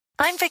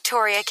I'm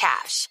Victoria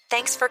Cash.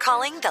 Thanks for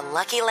calling the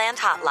Lucky Land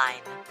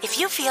Hotline. If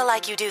you feel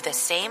like you do the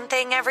same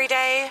thing every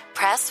day,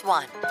 press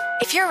 1.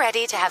 If you're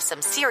ready to have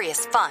some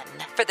serious fun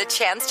for the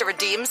chance to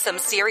redeem some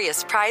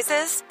serious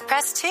prizes,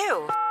 press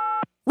 2.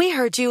 We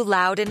heard you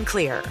loud and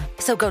clear.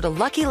 So go to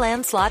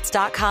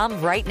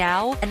LuckyLandSlots.com right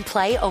now and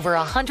play over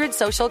 100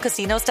 social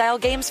casino-style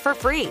games for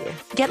free.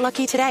 Get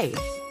lucky today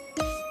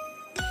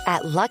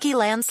at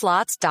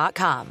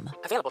LuckyLandSlots.com.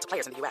 Available to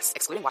players in the U.S.,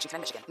 excluding Washington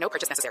and Michigan. No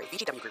purchase necessary.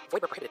 VGW Group.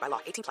 Void where prohibited by law.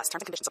 18+. Terms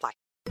and conditions apply.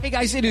 Hey,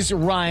 guys, it is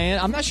Ryan.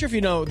 I'm not sure if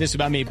you know this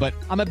about me, but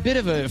I'm a bit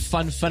of a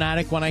fun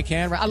fanatic when I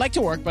can. I like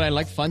to work, but I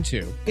like fun,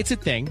 too. It's a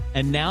thing.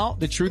 And now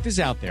the truth is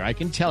out there. I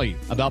can tell you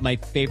about my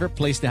favorite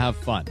place to have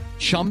fun.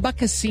 Chumba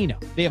Casino.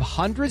 They have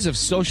hundreds of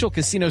social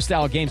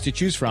casino-style games to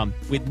choose from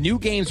with new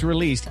games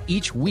released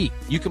each week.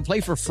 You can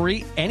play for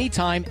free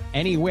anytime,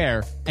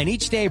 anywhere, and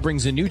each day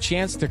brings a new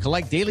chance to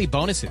collect daily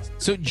bonuses.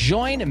 So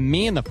join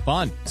me in the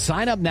fun.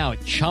 Sign up now at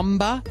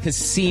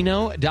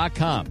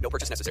ChumbaCasino.com. No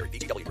purchase necessary.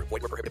 VGW Group.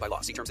 Void where prohibited by law.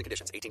 See terms and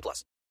conditions.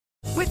 18+.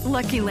 With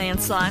Lucky Land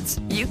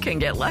Slots, you can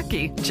get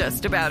lucky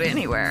just about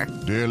anywhere.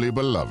 Dearly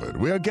beloved,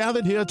 we are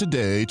gathered here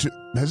today to...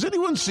 Has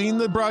anyone seen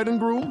the bride and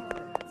groom?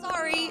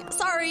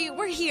 Sorry,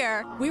 we're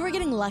here. We were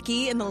getting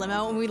lucky in the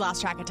limo and we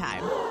lost track of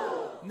time.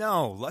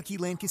 No, Lucky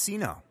Land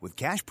Casino, with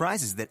cash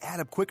prizes that add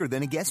up quicker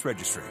than a guest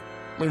registry.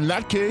 In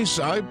that case,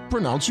 I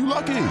pronounce you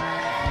lucky.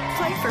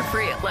 Play for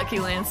free at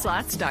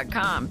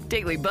LuckyLandSlots.com.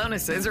 Daily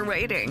bonuses are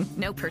waiting.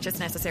 No purchase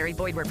necessary.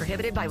 Void where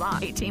prohibited by law.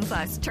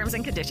 18+. Terms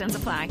and conditions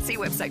apply. See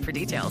website for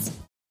details.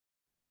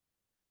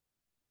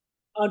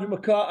 Andrew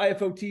McCart,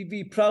 IFL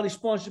TV, proudly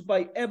sponsored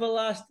by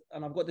Everlast,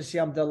 and I've got to say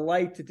I'm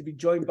delighted to be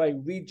joined by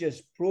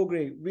Regis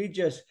Prograis.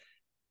 Regis,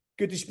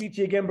 good to speak to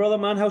you again, brother,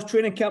 man. How's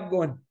training camp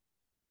going?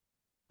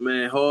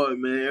 Man, hard,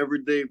 man.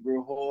 Every day,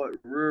 bro. Hard,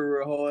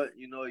 real hard.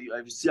 You know,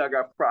 if you see, I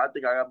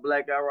think I got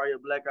black eye right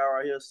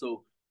here.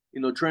 So,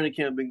 you know, training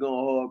camp been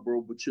going hard,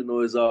 bro. But you know,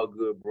 it's all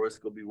good, bro. It's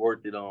gonna be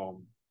worth it.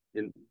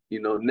 And you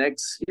know,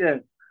 next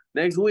week.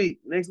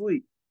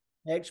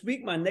 Next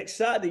week, man. Next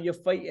Saturday, you're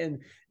fighting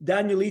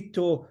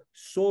Danielito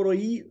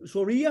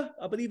Soria,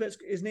 I believe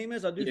his name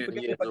is. I do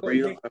forget if I got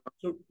it.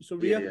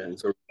 Soria. Yeah.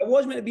 It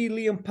was meant to be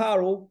Liam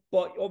Parrow,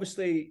 but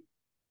obviously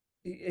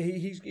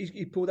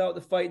he pulled out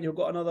the fight, and you've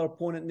got another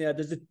opponent there.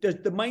 Does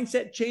the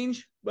mindset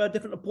change with a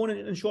different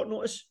opponent in short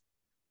notice?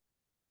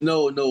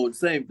 No,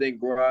 same thing,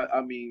 bro.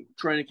 I mean,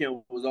 training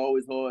camp was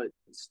always hard.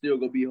 It's still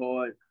gonna be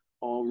hard.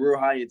 Real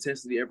high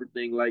intensity,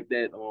 everything like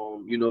that.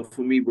 You know,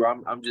 for me, bro, I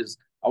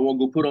want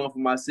to go put on for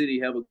my city,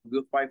 have a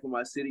good fight for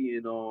my city,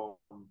 and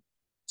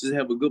just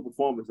have a good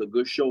performance, a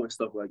good show, and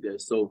stuff like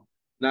that. So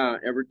now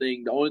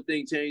everything. The only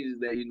thing changes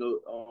that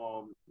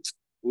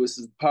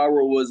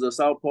Pyro was a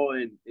southpaw,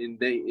 and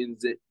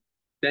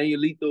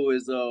Danielito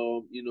is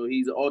you know,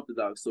 he's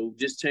orthodox. So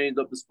just change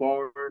up the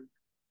sparring,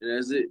 and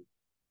that's it.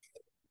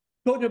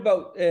 Talking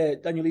about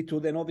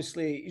Danielito, then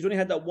obviously he's only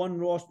had that one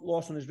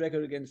loss on his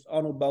record against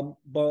Arnold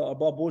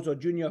Barboza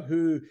Jr.,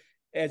 who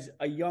is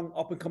a young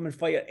up-and-coming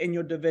fighter in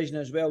your division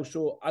as well.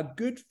 So a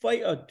good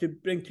fighter to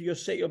bring to your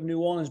city of New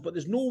Orleans, but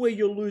there's no way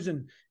you're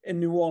losing in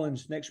New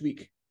Orleans next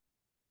week.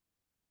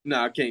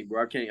 No, I can't,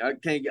 bro. I can't.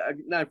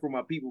 Not for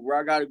my people,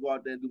 bro. I got to go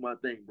out there and do my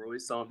thing, bro.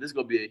 It's this is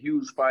going to be a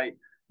huge fight,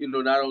 you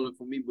know, not only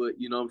for me, but,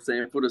 you know what I'm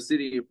saying, for the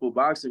city and for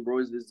boxing, bro.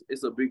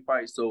 It's a big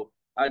fight. So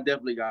I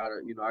definitely got to,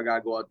 you know, I got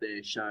to go out there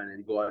and shine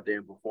and go out there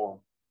and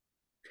perform.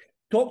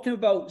 Talk to him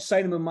about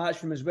signing a match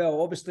for him as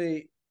well.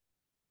 Obviously,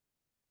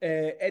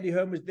 Eddie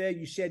Hearn was there.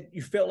 You said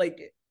you felt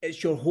like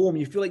it's your home.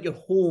 You feel like you're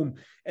home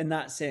in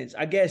that sense.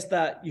 I guess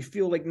that you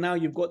feel like now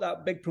you've got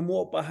that big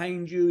promoter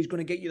behind you. He's going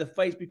to get you the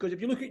fights, because if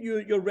you look at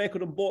your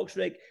record on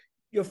BoxRec,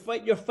 you're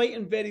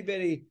fighting very,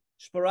 very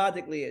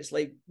sporadically. It's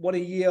like one a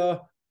year,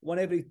 one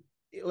every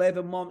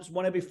 11 months,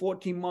 one every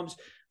 14 months.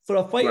 For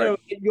a fighter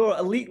at your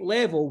elite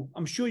level,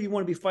 I'm sure you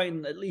want to be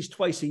fighting at least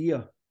twice a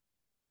year.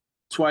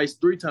 Twice,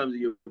 3 times a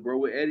year, bro.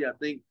 With Eddie, I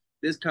think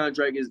this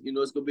contract is, you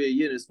know, it's gonna be a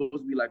year, and it's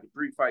supposed to be like a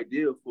 3-fight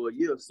deal for a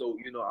year. So,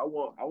 you know, I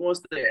want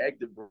to stay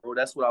active, bro.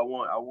 That's what I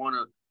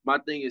want. My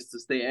thing is to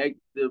stay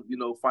active, you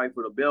know, fight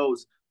for the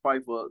belts,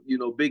 fight for, you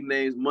know, big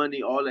names,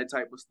 money, all that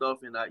type of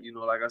stuff. And I, you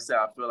know, like I said,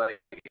 I feel like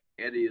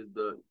Eddie is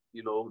the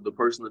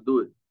person to do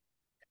it.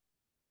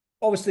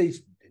 Obviously,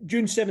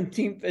 June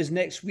 17th is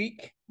next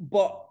week,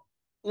 but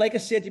like I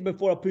said to you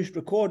before I pushed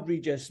record,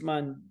 Regis,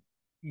 man,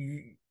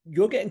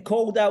 you're getting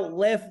called out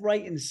left,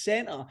 right, and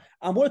centre.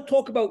 I'm going to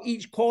talk about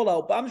each call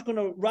out, but I'm just going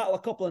to rattle a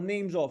couple of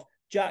names off.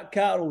 Jack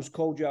Carroll's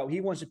called you out. He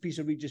wants a piece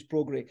of Regis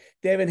Prograis.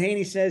 Devin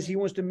Haney says he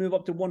wants to move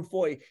up to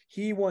 140.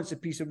 He wants a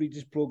piece of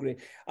Regis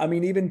Prograis. I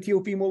mean, even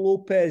Teofimo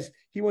Lopez,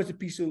 he wants a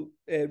piece of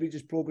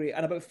Regis Prograis.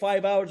 And about 6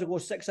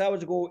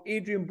 hours ago,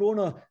 Adrian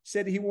Broner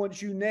said he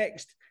wants you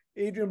next.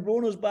 Adrian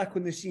Broner's back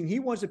on the scene. He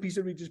wants a piece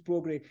of Regis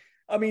Prograis.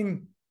 I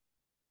mean,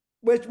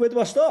 where do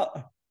I start?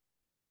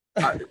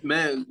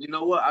 Man, you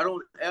know what? I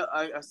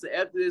said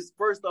after this,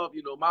 first off,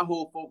 you know, my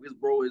whole focus,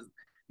 bro, is,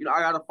 you know,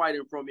 I got to fight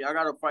in front of me. I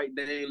got to fight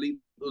Dan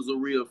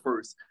Zoria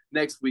first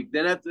next week.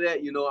 Then after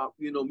that, me and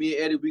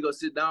Eddie, we going to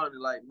sit down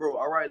and like, bro,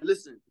 all right,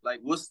 listen,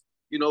 like, what's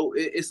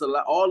it's a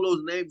lot. All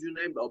those names you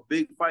named are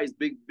big fights,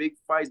 big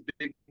fights,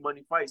 big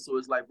money fights. So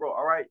it's like, bro,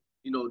 all right,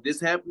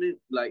 this happening.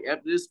 Like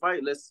after this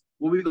fight,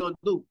 what we gonna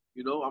do?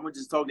 I'm gonna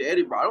just talk to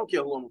Eddie, bro. I don't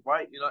care who I'm gonna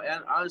fight.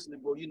 And honestly,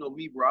 bro, you know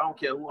me, bro. I don't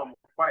care who I'm gonna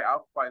fight.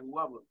 I'll fight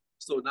whoever.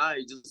 So now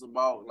it's just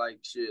about like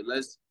shit.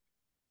 Let's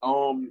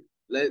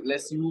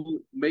see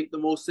who make the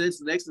most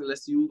sense next, and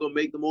let's see who's gonna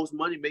make the most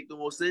money, make the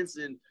most sense,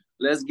 and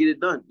let's get it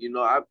done.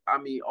 I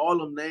mean, all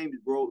them names,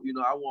 bro.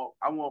 I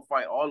want to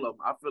fight all of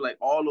them. I feel like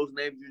all those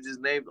names you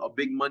just named are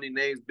big money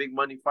names, big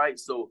money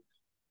fights. So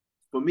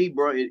for me,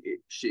 bro,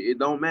 it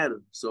don't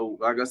matter. So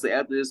like I said,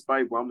 after this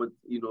fight, bro, I'm gonna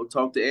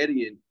talk to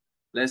Eddie and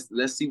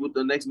let's see what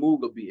the next move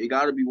will be. It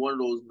got to be one of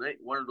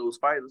those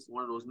fighters,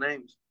 one of those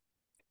names.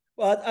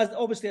 Well,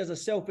 obviously as a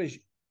selfish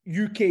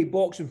UK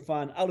boxing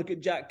fan, I look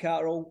at Jack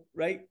Carroll,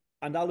 right?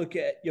 And I look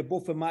at you're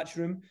both in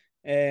Matchroom.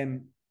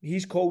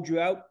 He's called you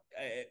out.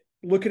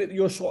 Looking at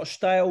your sort of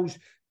styles,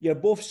 you're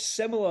both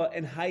similar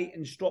in height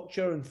and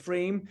structure and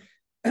frame.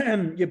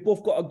 You've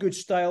both got a good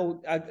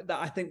style that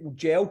I think will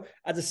gel.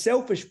 As a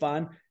selfish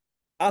fan,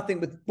 I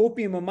think with both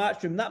being in my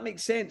Matchroom, that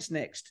makes sense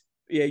next.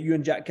 Yeah, you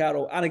and Jack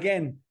Carroll. And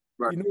again,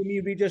 right. You know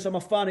me, Regis, I'm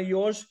a fan of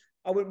yours.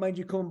 I wouldn't mind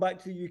you coming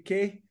back to the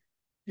UK.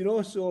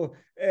 So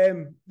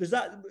is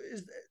that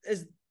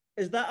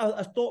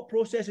a thought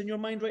process in your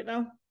mind right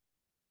now?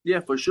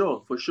 Yeah, for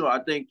sure. I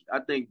think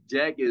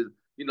Jack is,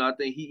 I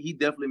think he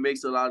definitely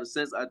makes a lot of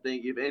sense. I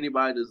think if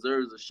anybody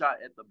deserves a shot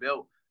at the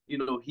belt,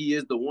 he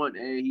is the one,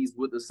 and he's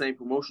with the same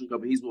promotion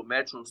company. He's with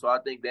Metro, so I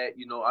think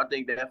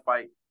that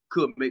fight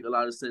could make a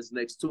lot of sense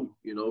next too.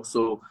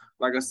 So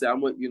like I said,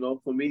 I'm with,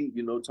 for me,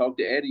 talk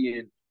to Eddie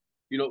and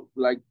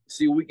like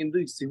see what we can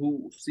do, see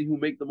who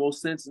make the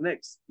most sense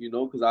next.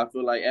 Because I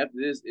feel like after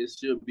this, it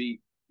should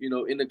be.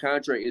 In the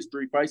contract, it's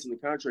 3 fights in the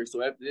contract.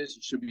 So after this,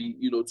 it should be,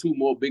 2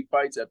 more big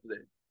fights after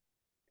that.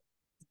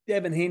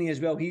 Devin Haney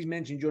as well. He's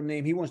mentioned your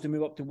name. He wants to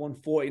move up to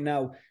 140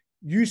 now.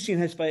 You've seen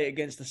his fight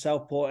against the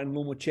Southpaw and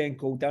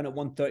Lomachenko down at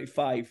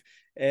 135.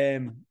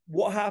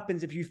 What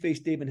happens if you face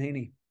Devin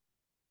Haney?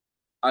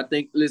 I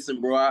think, listen,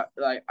 bro.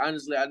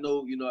 Honestly, I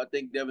know, I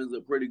think Devin's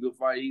a pretty good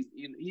fighter.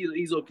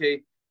 He's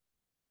okay.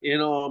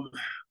 And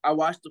I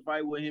watched the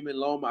fight with him and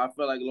Loma. I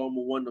felt like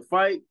Loma won the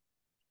fight.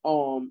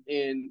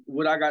 And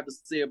what I got to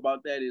say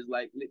about that is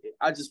like,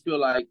 I just feel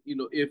like,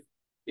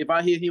 if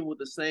I hit him with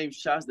the same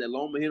shots that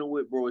Loma hit him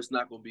with, bro, it's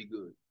not gonna be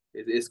good.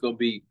 It's gonna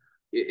be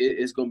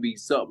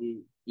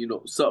something,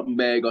 something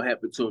bad gonna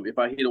happen to him if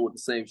I hit him with the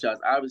same shots.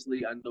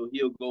 Obviously, I know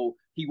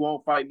he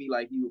won't fight me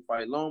like he would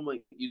fight Loma.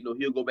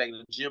 He'll go back in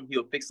the gym,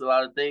 he'll fix a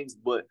lot of things.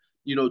 But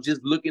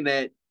just looking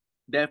at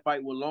that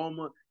fight with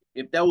Loma,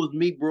 if that was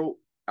me, bro,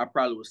 I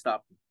probably would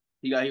stop him.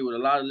 He got hit with a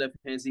lot of left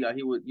hands. He got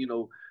hit with,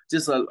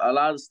 just a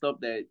lot of stuff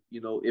that,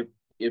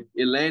 if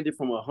it landed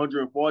from a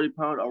 140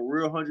 pounder, a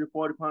real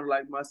 140 pounder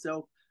like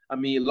myself, I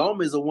mean,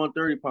 Loma is a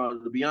 130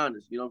 pounder, to be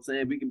honest. You know what I'm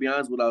saying? We can be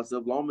honest with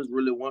ourselves. Loma is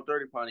really a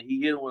 130 pounder.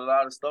 He hit him with a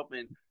lot of stuff,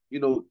 and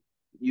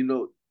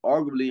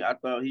arguably, I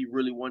thought he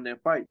really won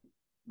that fight.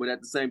 But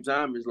at the same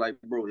time, it's like,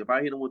 bro, if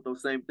I hit him with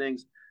those same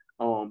things,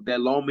 that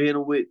Loma hit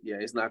him with, yeah,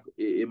 it's not.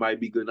 It might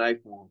be good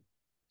night for him.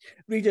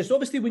 Regis,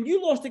 obviously, when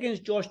you lost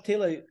against Josh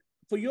Taylor,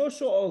 for your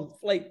sort of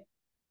like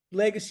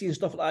legacy and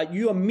stuff like that,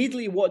 you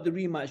immediately wanted the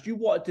rematch. You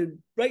wanted to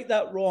right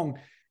that wrong.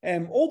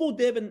 Although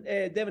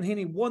Devin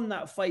Haney won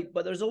that fight,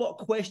 but there's a lot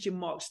of question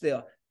marks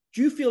there.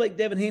 Do you feel like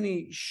Devin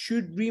Haney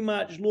should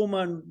rematch Loma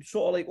and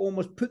sort of like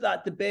almost put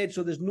that to bed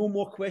so there's no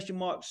more question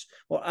marks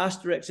or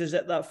asterisks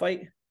at that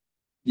fight?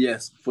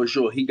 Yes, for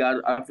sure.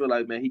 I feel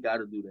like, man, he got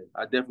to do that.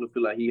 I definitely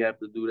feel like he have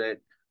to do that.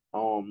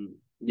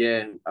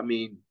 Yeah, I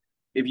mean,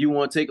 if you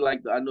want to take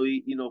like, I know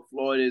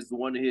Floyd is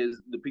one of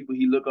the people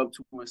he look up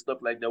to and stuff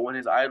like that, one of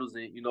his idols.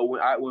 And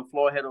when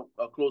Floyd had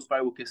a close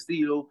fight with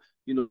Castillo,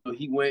 he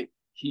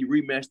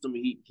rematched him.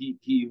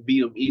 He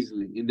beat him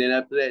easily. And then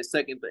after that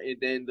and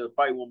then the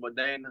fight with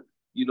Medina,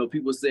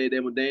 people said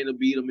that Medina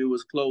beat him. It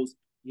was close.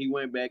 He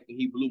went back and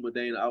he blew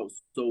Medina out.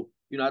 So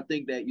I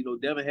think that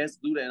Devin has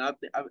to do that. And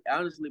I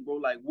honestly, bro,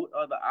 like what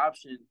other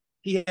option?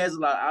 He has a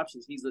lot of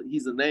options.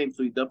 He's a name,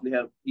 so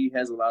he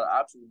has a lot of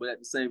options. But at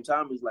the same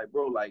time, it's like,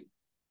 bro, like.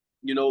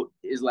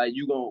 It's like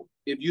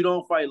if you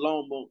don't fight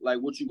Loma, like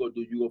what you gonna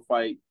do? You gonna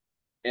fight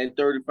at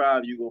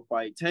 35, you gonna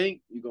fight Tank,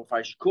 you gonna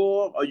fight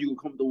Shakur, or you gonna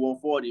come to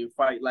 140 and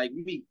fight like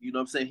me. You know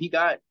what I'm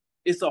saying?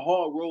 It's a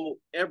hard road.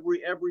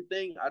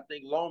 Everything. I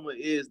think Loma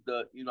is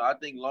I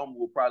think Loma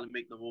will probably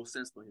make the most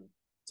sense for him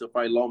to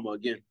fight Loma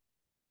again.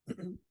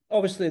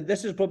 Obviously,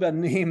 this is probably a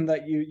name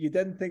that you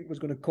didn't think was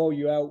going to call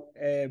you out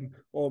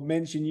or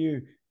mention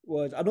you.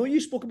 I know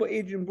you spoke about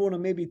Adrian Broner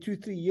maybe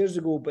 2-3 years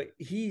ago, but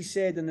he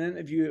said in an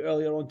interview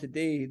earlier on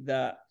today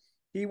that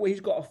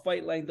he's got a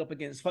fight lined up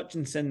against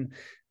Hutchinson,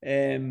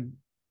 and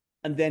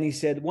then he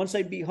said, once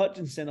I beat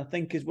Hutchinson, I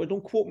think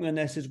don't quote me on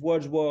this, his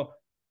words were,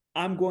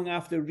 I'm going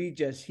after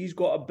Regis. He's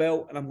got a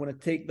belt, and I'm going to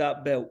take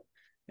that belt.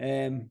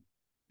 Yeah,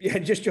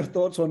 just your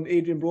thoughts on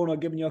Adrian Broner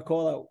giving you a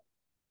call out.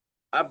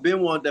 I've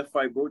been wanting that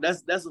fight, bro.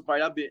 That's a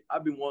fight I've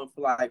been wanting for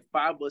like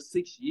 5 or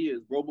 6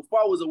 years, bro. Before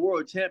I was a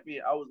world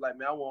champion, I was like,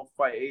 man, I want to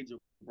fight Adrian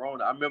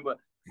Broner. I remember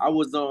I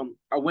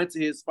went to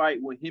his fight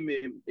with him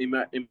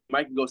and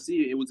Mike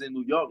Garcia. It was in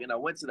New York, and I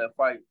went to that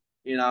fight.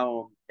 And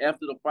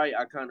after the fight,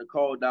 I kind of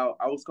called out.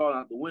 I was calling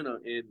out the winner,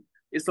 and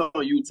it's on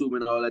YouTube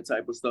and all that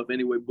type of stuff.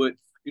 Anyway, but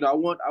I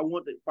want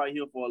to fight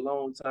him for a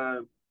long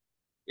time.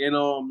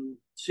 And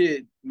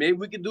shit, maybe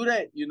we can do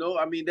that.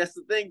 I mean, that's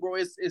the thing, bro.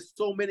 It's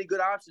so many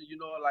good options.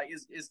 Like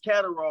it's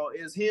Catterall,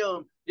 it's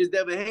him, it's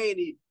Devin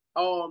Haney.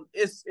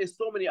 It's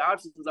so many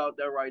options out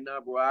there right now,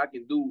 bro. I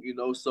can do.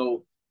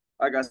 So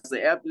like I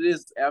say, after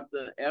this,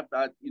 after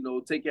I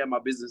take care of my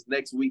business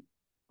next week,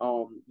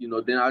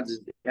 then I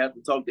just have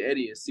to talk to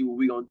Eddie and see what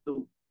we gonna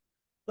do.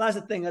 That's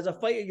the thing. As a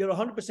fighter, you're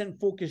 100%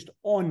 focused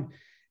on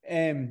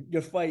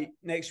your fight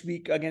next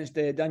week against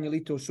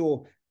Danielito.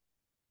 So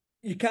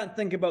you can't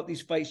think about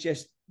these fights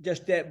just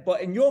yet.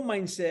 But in your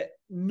mindset,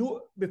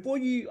 no, before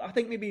I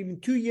think maybe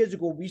even 2 years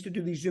ago, we used to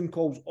do these Zoom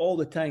calls all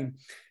the time,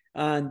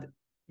 and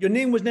your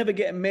name was never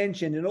getting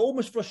mentioned, and it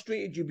almost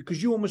frustrated you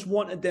because you almost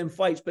wanted them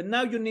fights. But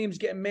now your name's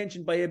getting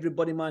mentioned by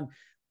everybody, man.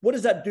 What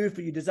does that do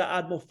for you? Does that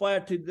add more fire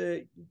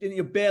to in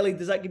your belly?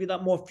 Does that give you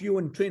that more fuel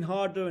and train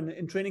harder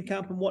in training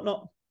camp and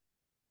whatnot?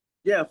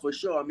 Yeah, for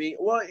sure. I mean,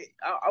 well,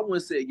 I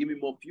wouldn't say give me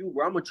more fuel,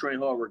 but I'm gonna train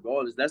hard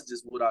regardless. That's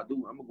just what I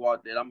do. I'm gonna go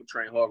out there. I'm gonna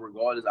train hard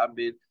regardless.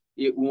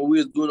 When we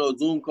was doing those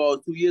Zoom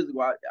calls 2 years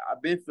ago.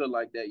 I've been feeling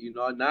like that.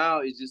 Now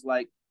it's just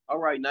like, all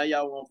right, now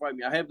y'all want to fight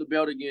me. I have the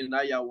belt again.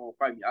 Now y'all want to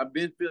fight me. I've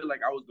been feeling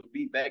like I was gonna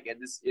be back at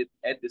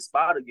this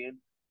spot again,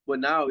 but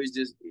now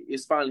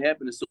it's finally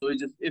happening. So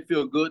it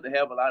feels good to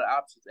have a lot of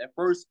options. At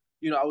first,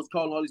 I was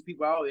calling all these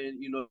people out, and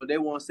they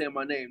want to say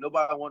my name.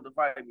 Nobody wanted to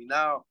fight me.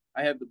 Now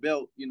I have the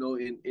belt,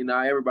 and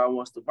now everybody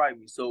wants to fight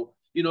me. So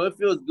it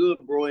feels good,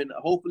 bro. And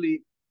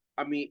hopefully,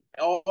 I mean,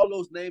 all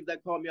those names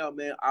that call me out,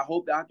 man, I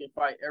hope that I can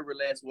fight every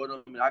last one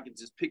of them, and I can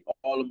just pick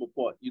all of them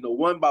apart,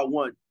 one by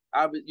one.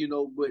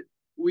 But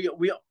we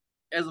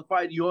as a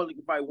fighter, you only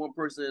can fight one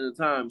person at a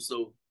time.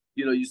 So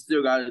you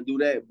still got to do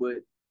that. But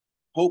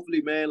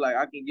hopefully, man, like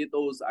I get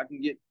those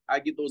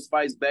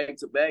fights back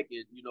to back,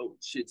 and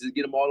shit, just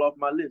get them all off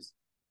my list.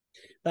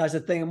 That's the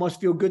thing. It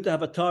must feel good to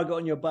have a target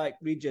on your back,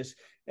 Regis.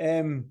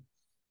 But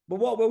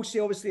what I will say,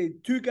 obviously,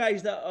 two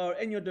guys that are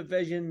in your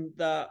division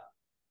that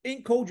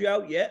ain't called you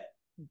out yet,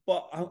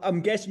 but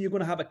I'm guessing you're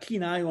going to have a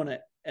keen eye on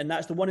it. And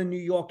that's the one in New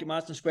York at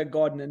Madison Square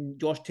Garden, and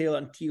Josh Taylor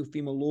and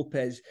Teofimo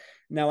Lopez.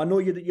 Now, I know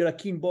you're a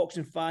keen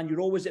boxing fan.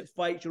 You're always at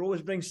fights. You're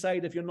always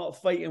ringside if you're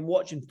not fighting,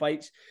 watching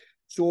fights.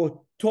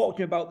 So talk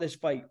to me about this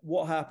fight.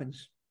 What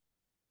happens?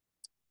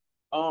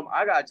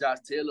 I got Josh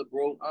Taylor,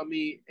 bro. I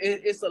mean,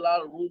 it's a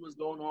lot of rumors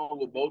going on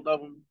with both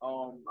of them.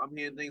 I'm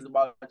hearing things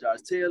about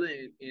Josh Taylor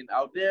and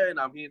out there, and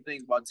I'm hearing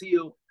things about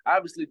Teo.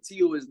 Obviously,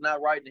 Teo is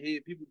not right in the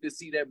head. People can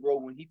see that, bro.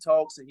 When he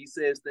talks and he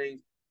says things,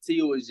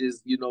 Teo is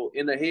just,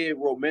 in the head,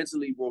 bro.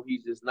 Mentally, bro,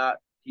 he's not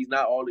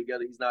all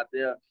together. He's not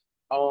there.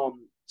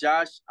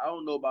 Josh, I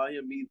don't know about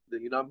him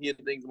either. I'm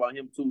hearing things about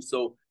him too.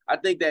 So I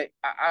think that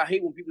I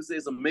hate when people say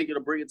it's a make it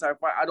or break it type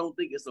fight. I don't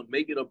think it's a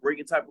make it or break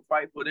it type of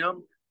fight for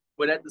them.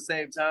 But at the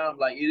same time,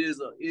 like it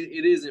is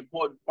an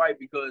important fight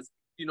because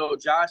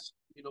Josh,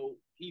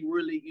 he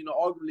really,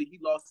 arguably he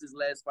lost his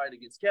last fight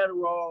against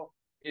Catterall,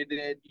 and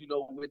then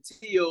with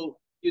Teo,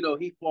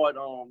 he fought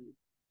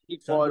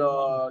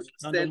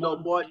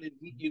Sando Martin,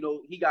 and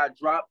he got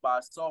dropped by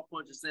a soft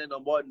punch of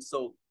Sando Martin.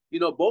 So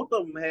both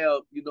of them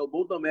have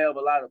a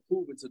lot of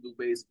proving to do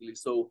basically.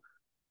 So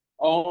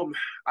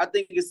I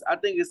think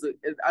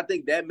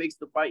that makes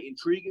the fight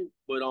intriguing.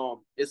 But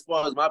as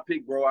far as my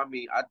pick, bro, I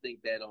mean, I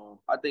think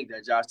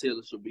that Josh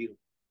Taylor should beat him.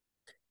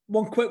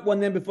 One quick one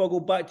then before I go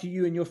back to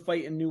you and your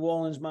fight in New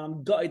Orleans, man.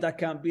 I'm gutted I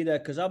can't be there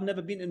because I've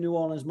never been to New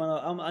Orleans, man.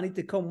 I need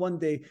to come one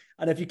day.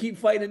 And if you keep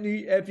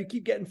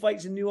getting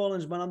fights in New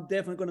Orleans, man, I'm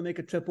definitely going to make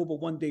a trip over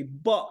one day.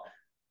 But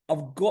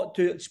I've got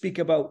to speak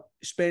about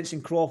Spence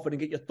and Crawford and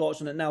get your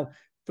thoughts on it now.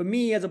 For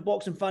me as a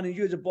boxing fan and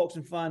you as a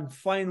boxing fan,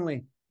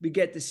 finally we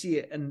get to see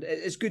it, and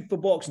it's good for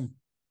boxing.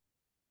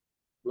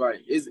 Right,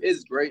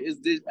 it's great.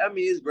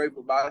 It's great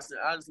for boxing.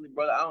 Honestly,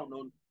 brother, I don't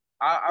know.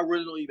 I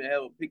really don't even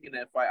have a pick in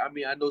that fight. I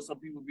mean, I know some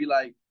people be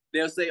like,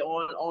 they'll say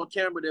on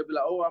camera, they'll be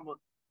like, oh,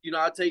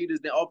 I'll tell you this.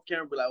 Then off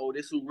camera, be like, oh,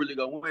 this who really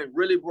gonna win.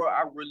 Really, bro,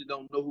 I really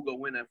don't know who gonna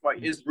win that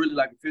fight. It's really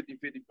like a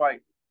 50-50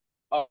 fight.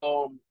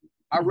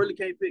 I really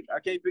can't pick. I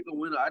can't pick a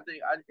winner. I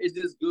think it's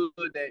just good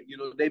that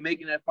they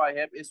making that fight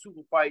happen. It's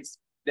super fights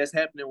that's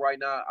happening right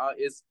now.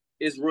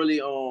 It's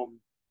really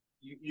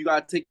you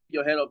gotta take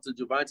your head up to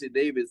Gervonta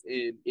Davis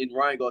and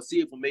Ryan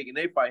Garcia for making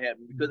their fight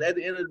happen. Because at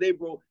the end of the day,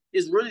 bro,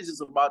 it's really just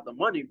about the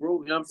money,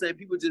 bro. You know what I'm saying?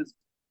 People just,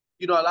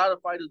 a lot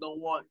of fighters don't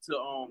want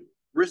to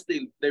risk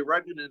their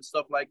record and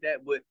stuff like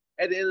that. But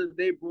at the end of the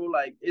day, bro,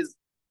 like it's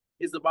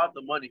about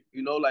the money.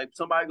 Like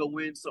somebody gonna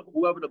win. So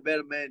whoever the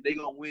better man, they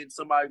gonna win.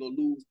 Somebody gonna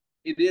lose.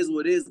 It is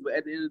what it is. But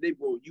at the end of the day,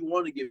 bro, you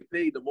want to get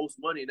paid the most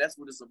money. And that's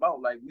what it's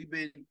about. Like we've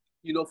been.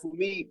 For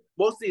me,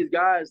 most of these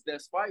guys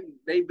that's fighting,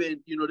 they've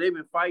been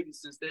fighting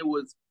since they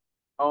was,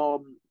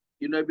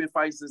 they've been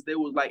fighting since they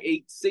was like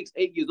 8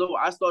 years old.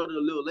 I started a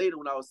little later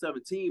when I was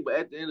 17, but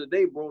at the end of the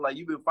day, bro, like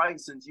you've been fighting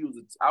since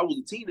I was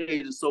a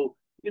teenager. So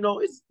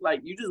it's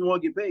like you just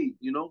want to get paid.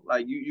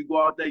 Like you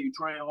go out there, you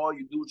train hard,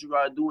 you do what you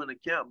gotta do in the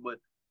camp, but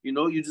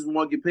you just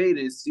want to get paid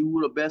and see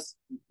who the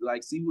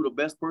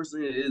best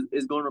person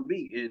is gonna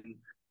be,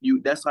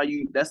 and that's how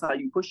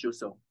you push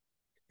yourself.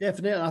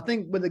 Definitely. I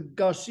think with the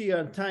Garcia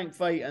and Tank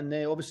fight, and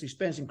obviously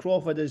Spence and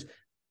Crawford, is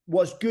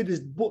what's good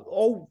is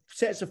all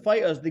sets of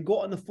fighters, they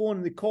got on the phone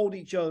and they called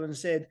each other and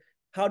said,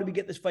 how do we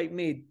get this fight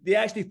made? They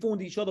actually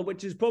phoned each other,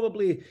 which is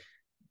probably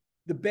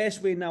the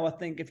best way now, I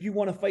think. If you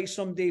want to fight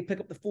someday, pick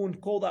up the phone,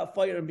 call that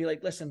fighter and be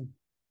like, listen,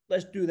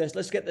 let's do this.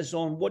 Let's get this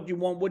on. What do you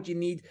want? What do you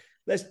need?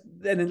 Let's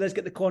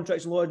get the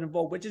contracts and lawyers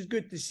involved, which is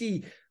good to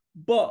see.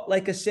 But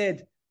like I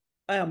said,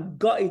 I am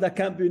gutted I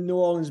can't be in New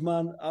Orleans,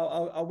 man.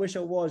 I wish I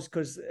was,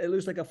 because it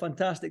looks like a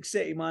fantastic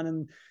city, man.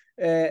 And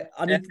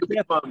I need to be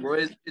fun, bro.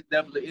 It's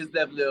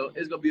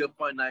gonna be a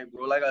fun night,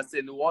 bro. Like I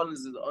said, New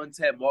Orleans is an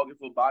untapped market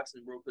for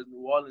boxing, bro. Because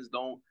New Orleans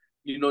don't,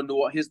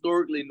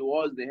 historically New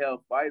Orleans, they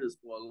held fighters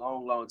for a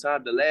long, long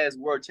time. The last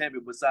world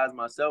champion besides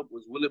myself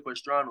was Willie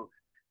Pastrana.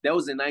 That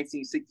was in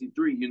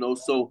 1963.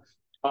 So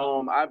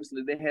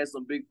obviously they had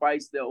some big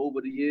fights there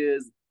over the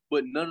years,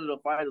 but none of the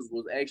fighters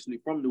was actually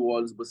from New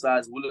Orleans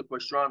besides Willie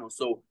Pastrana.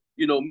 So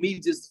me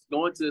just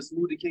going to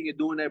Smoothie King and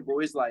doing that, bro,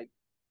 it's like,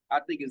 I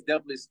think it's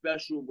definitely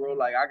special, bro.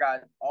 Like, I got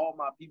all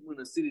my people in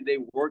the city, they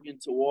working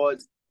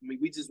towards. I mean,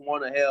 we just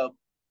want to have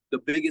the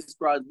biggest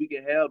prize we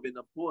can have, and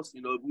of course,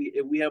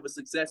 if we have a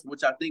success,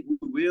 which I think we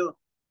will,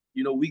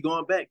 we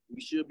going back.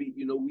 We should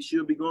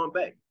be going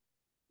back.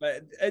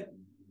 But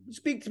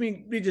speak to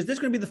me, Regis. This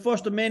going to be the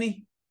first of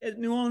many at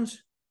New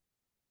Orleans?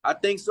 I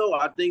think so.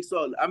 I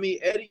mean,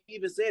 Eddie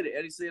even said it.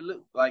 Eddie said,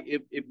 "Look, like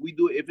if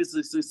it's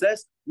a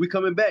success, we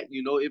coming back.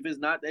 If it's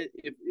not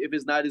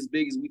not as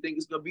big as we think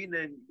it's gonna be,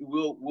 then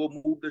we'll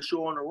move the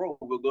show on the road.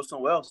 We'll go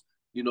somewhere else.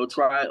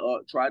 Try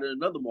it in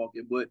another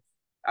market. But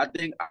I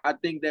think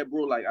that,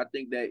 bro, like I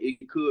think that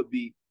it could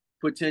be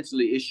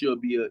potentially it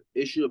should be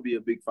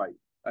a big fight.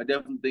 I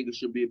definitely think it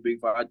should be a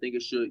big fight. I think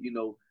it should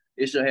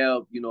it should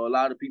have a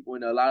lot of people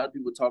in there, a lot of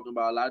people talking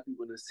about, a lot of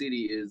people in the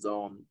city is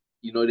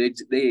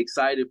they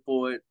excited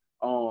for it.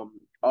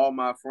 All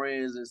my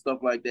friends and stuff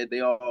like that, they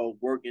all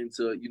working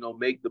to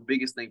make the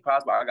biggest thing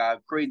possible. I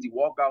got crazy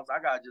walkouts.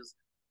 I got just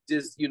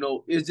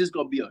it's just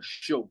gonna be a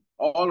show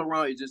all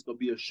around. It's just gonna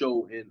be a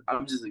show, and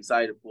I'm just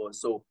excited for it.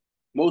 So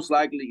most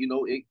likely,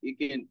 it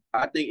can.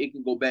 I think it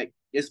can go back,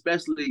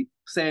 especially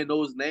saying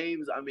those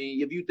names. I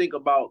mean, if you think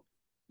about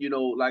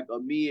like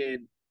me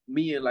and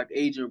like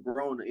Adrian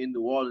Broner in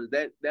New Orleans,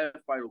 that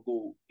fight will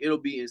go. It'll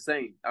be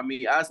insane. I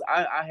mean,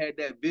 I had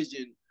that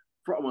vision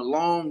from a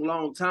long,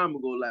 long time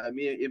ago. Like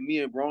if me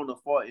and Broner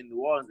fought in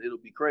New Orleans, it'll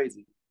be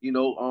crazy.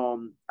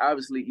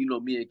 Obviously,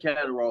 me and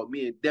Catterall,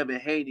 me and Devin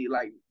Haney,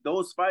 like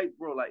those fights,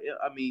 bro. Like,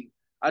 I mean,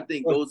 I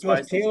think those Josh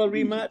fights. Taylor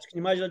rematch. Can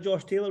you imagine a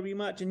Josh Taylor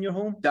rematch in your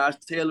home? Josh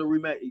Taylor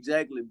rematch,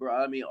 exactly, bro.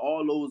 I mean,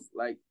 all those,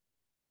 like,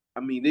 I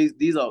mean,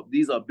 these are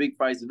big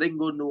fights. If they can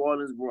go to New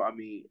Orleans, bro, I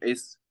mean,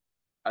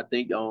 I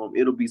think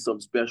it'll be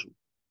something special.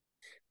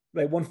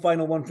 Right, one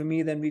final one for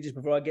me then, Regis,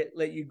 before I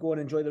let you go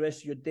and enjoy the rest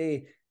of your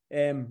day.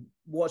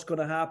 What's going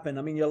to happen?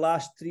 I mean, your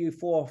last 3,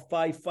 4,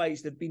 5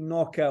 fights, they've been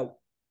knockout.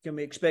 Can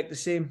we expect the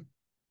same?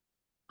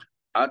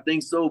 I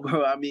think so,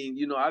 bro. I mean,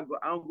 I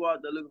don't go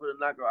out there looking for the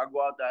knockout. I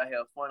go out there, I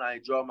have fun, I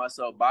enjoy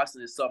myself.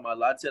 Boxing is something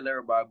I tell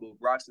everybody, but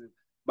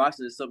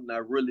boxing is something I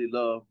really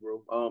love,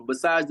 bro.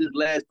 Besides this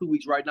last 2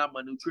 weeks, right now,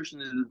 my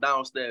nutritionist is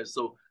downstairs.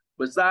 So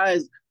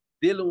besides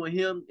dealing with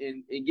him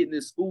and getting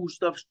his school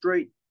stuff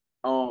straight,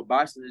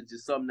 boxing is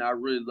just something I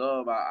really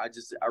love. I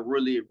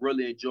really,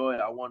 really enjoy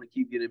it. I want to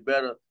keep getting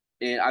better.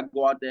 And I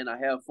go out there and I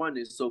have fun.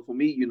 And so for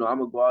me, I'm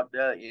gonna go out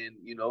there and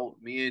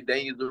me and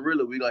Daniel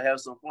Zorilla, we gonna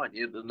have some fun.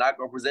 If the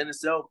knockout present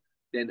itself,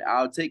 then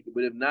I'll take it.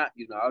 But if not,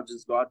 I'll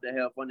just go out there,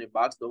 have fun, and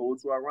box the whole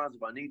 12 rounds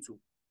if I need to.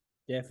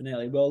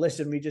 Definitely. Well,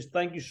 listen, Regis,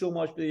 thank you so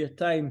much for your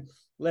time.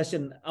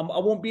 Listen, I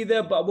won't be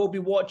there, but I will be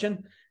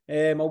watching.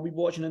 I'll be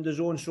watching in the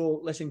zone. So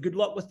listen, good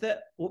luck with it.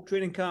 Hope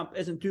training camp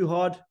isn't too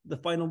hard. The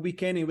final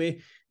week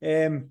anyway.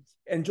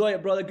 Enjoy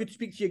it, brother. Good to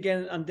speak to you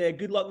again, and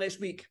good luck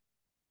next week.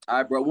 All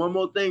right, bro. One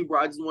more thing, bro.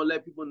 I just want to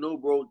let people know,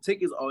 bro.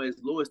 Tickets are as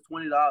low as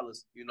 $20.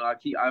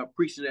 I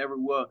appreciate it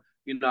everywhere.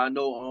 I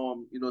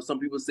know, some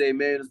people say,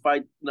 man, this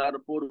fight not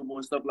affordable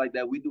and stuff like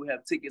that. We do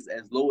have tickets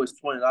as low as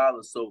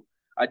 $20. So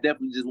I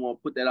definitely just want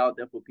to put that out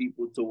there for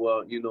people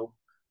to,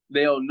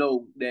 they'll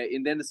know that.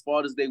 And then as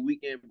far as their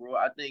weekend, bro,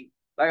 I think,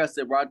 like I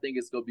said, bro, I think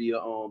it's gonna be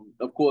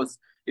of course,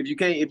 if you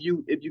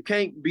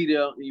can't be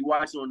there and you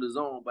watch it on the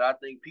zone, but I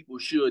think people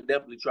should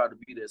definitely try to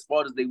be there. As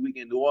far as their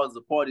weekend, New Orleans is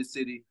a party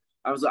city.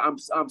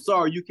 I'm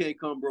sorry you can't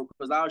come, bro,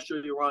 because I'll show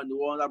you around New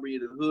Orleans. I'll bring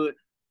you to the hood,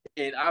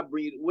 and I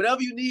bring you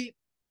whatever you need.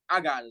 I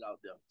got it out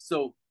there.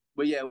 So,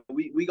 but yeah,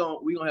 we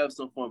gonna have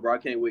some fun, bro. I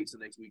can't wait till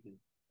next weekend.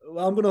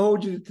 Well, I'm going to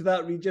hold you to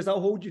that, Regis. I'll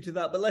hold you to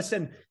that. But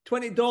listen,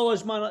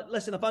 $20, man.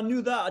 Listen, if I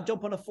knew that, I'd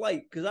jump on a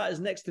flight because that is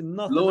next to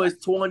nothing. The low is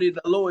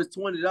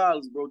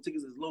 $20, bro.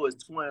 Tickets as low as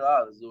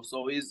 $20.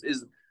 So I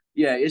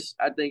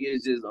think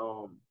it's just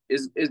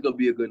it's gonna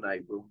be a good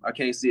night, bro. I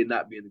can't see it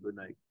not being a good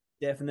night.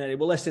 Definitely.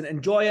 Well, listen,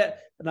 enjoy it.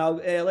 And I'll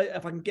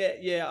if I can get,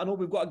 I know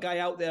we've got a guy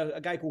out there,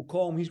 a guy called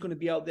Colm. He's going to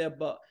be out there.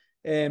 But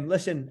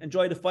listen,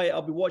 enjoy the fight.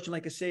 I'll be watching,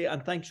 like I say.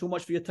 And thanks so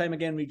much for your time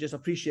again, Regis. I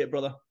appreciate it,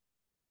 brother.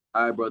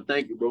 All right, bro.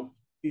 Thank you, bro.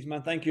 Peace,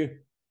 man. Thank you.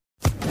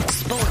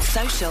 Sports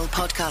Social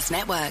Podcast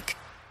Network.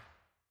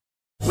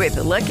 With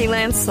the Lucky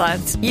Land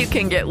Slots, you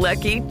can get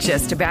lucky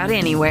just about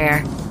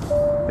anywhere.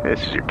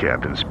 This is your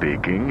captain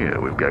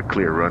speaking. We've got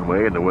clear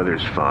runway and the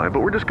weather's fine, but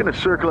we're just going to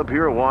circle up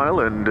here a while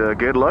and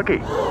get lucky.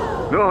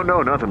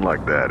 No, nothing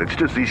like that. It's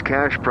just these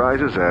cash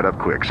prizes add up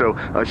quick. So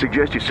I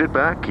suggest you sit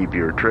back, keep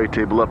your tray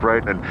table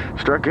upright, and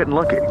start getting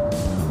lucky.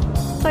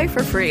 Play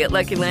for free at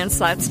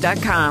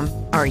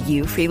LuckyLandSlots.com. Are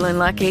you feeling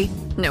lucky?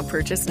 No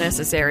purchase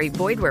necessary.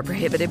 Void where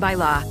prohibited by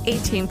law.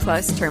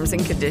 18+ terms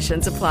and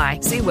conditions apply.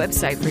 See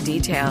website for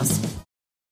details.